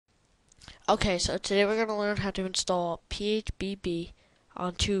Okay, so today we're going to learn how to install phpBB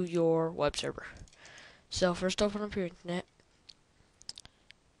onto your web server. So first open up your internet,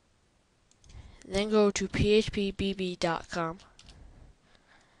 then go to phpBB.com.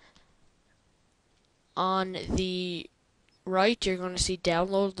 On the right, you're going to see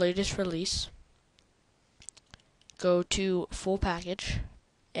download latest release. Go to full package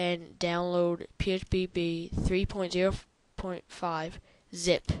and download phpBB 3.0.5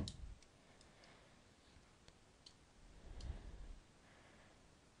 zip.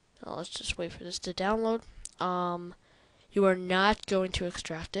 Now let's just wait for this to download. You are not going to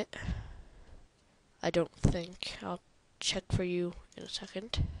extract it. I don't think. I'll check for you in a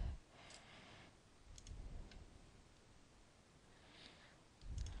second.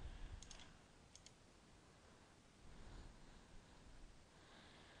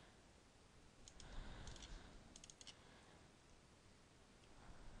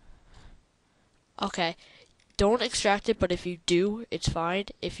 Okay, don't extract it, but if you do, it's fine.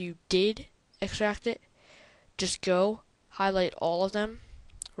 If you did extract it, just go, highlight all of them,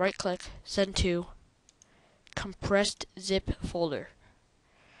 right click, send to compressed zip folder.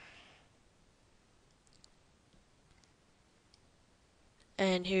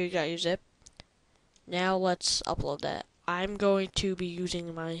 And here you got your zip. Now let's upload that. I'm going to be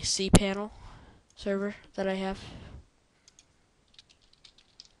using my cPanel server that I have.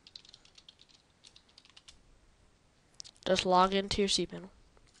 Just log into your cPanel.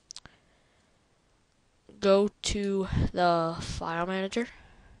 Go to the file manager.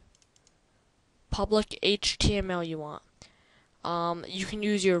 Public HTML you want. You can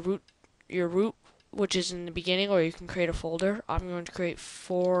use your root, which is in the beginning, or you can create a folder. I'm going to create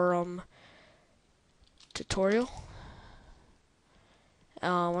forum tutorial.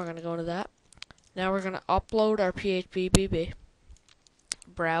 We're going to go to that. Now we're going to upload our phpBB.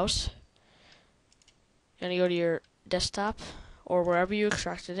 Browse. You're going to go to your desktop or wherever you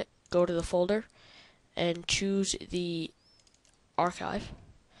extracted it. Go to the folder and choose the archive.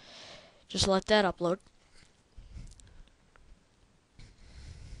 Just let that upload.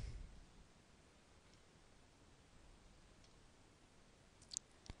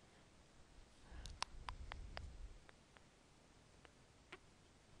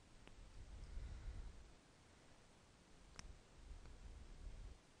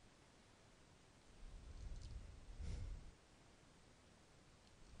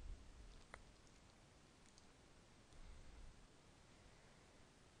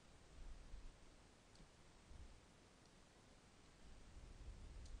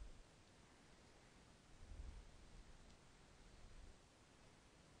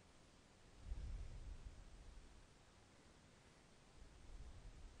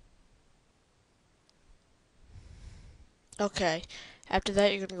 Okay, after that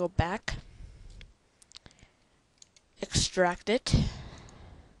you're going to go back, extract it,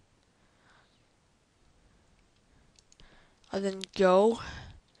 and then go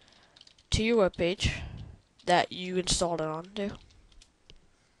to your web page that you installed it onto,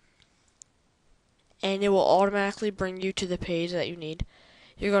 and it will automatically bring you to the page that you need.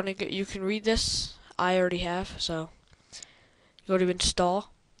 You can read this. I already have, so go to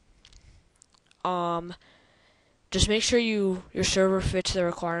install. Just make sure your server fits the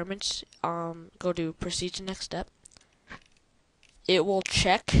requirements. Go to proceed to next step. It will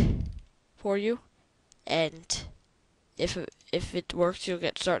check for you, and if it works, you'll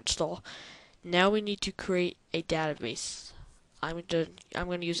get start install. Now we need to create a database. I'm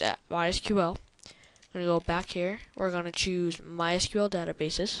going to use MySQL. I'm going to go back here. We're going to choose MySQL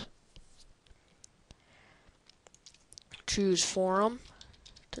databases. Choose forum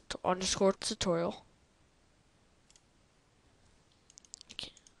underscore tutorial.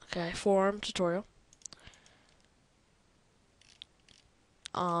 Okay, forum tutorial.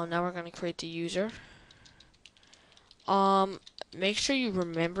 Now we're going to create the user. Make sure you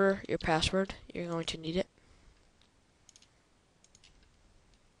remember your password. You're going to need it.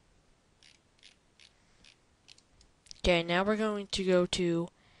 Okay, now we're going to go to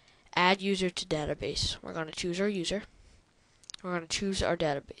add user to database. We're going to choose our user. We're going to choose our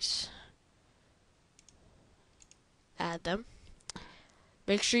database. Add them.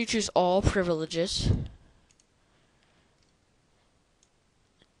 Make sure you choose all privileges.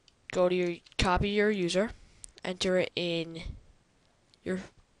 Go to copy your user. Enter it in your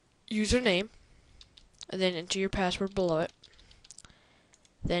username. And then enter your password below it.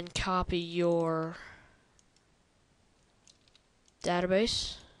 Then copy your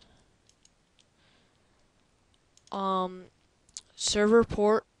database. Server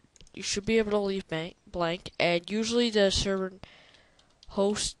port, you should be able to leave blank, and usually the server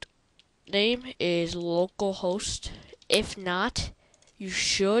host name is localhost. If not, you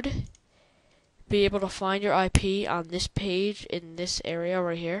should be able to find your IP on this page in this area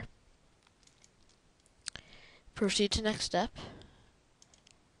right here. Proceed to next step.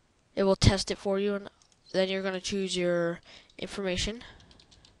 It will test it for you, and then you're going to choose your information.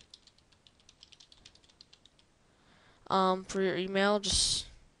 For your email, just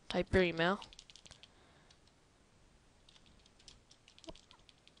type your email.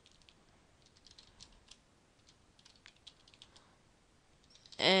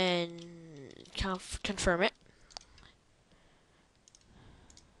 And confirm it.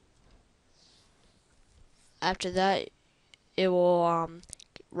 After that, it will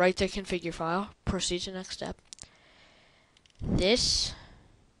write the configure file. Proceed to next step. This,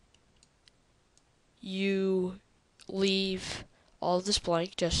 you leave all of this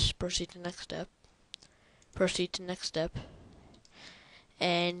blank. Just proceed to next step. Proceed to next step.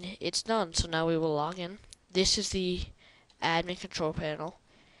 And it's done. So now we will log in. This is the admin control panel.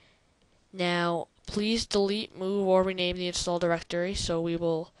 Now, please delete, move, or rename the install directory. So we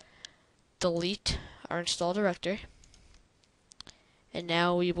will delete our install directory. And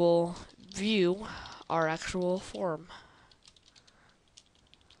now we will view our actual form.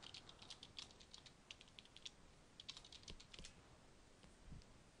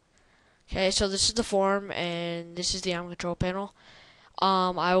 Okay, so this is the form, and this is the admin control panel.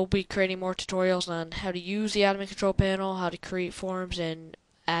 I will be creating more tutorials on how to use the admin control panel, how to create forms, and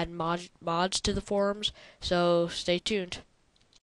add mods to the forms, so stay tuned.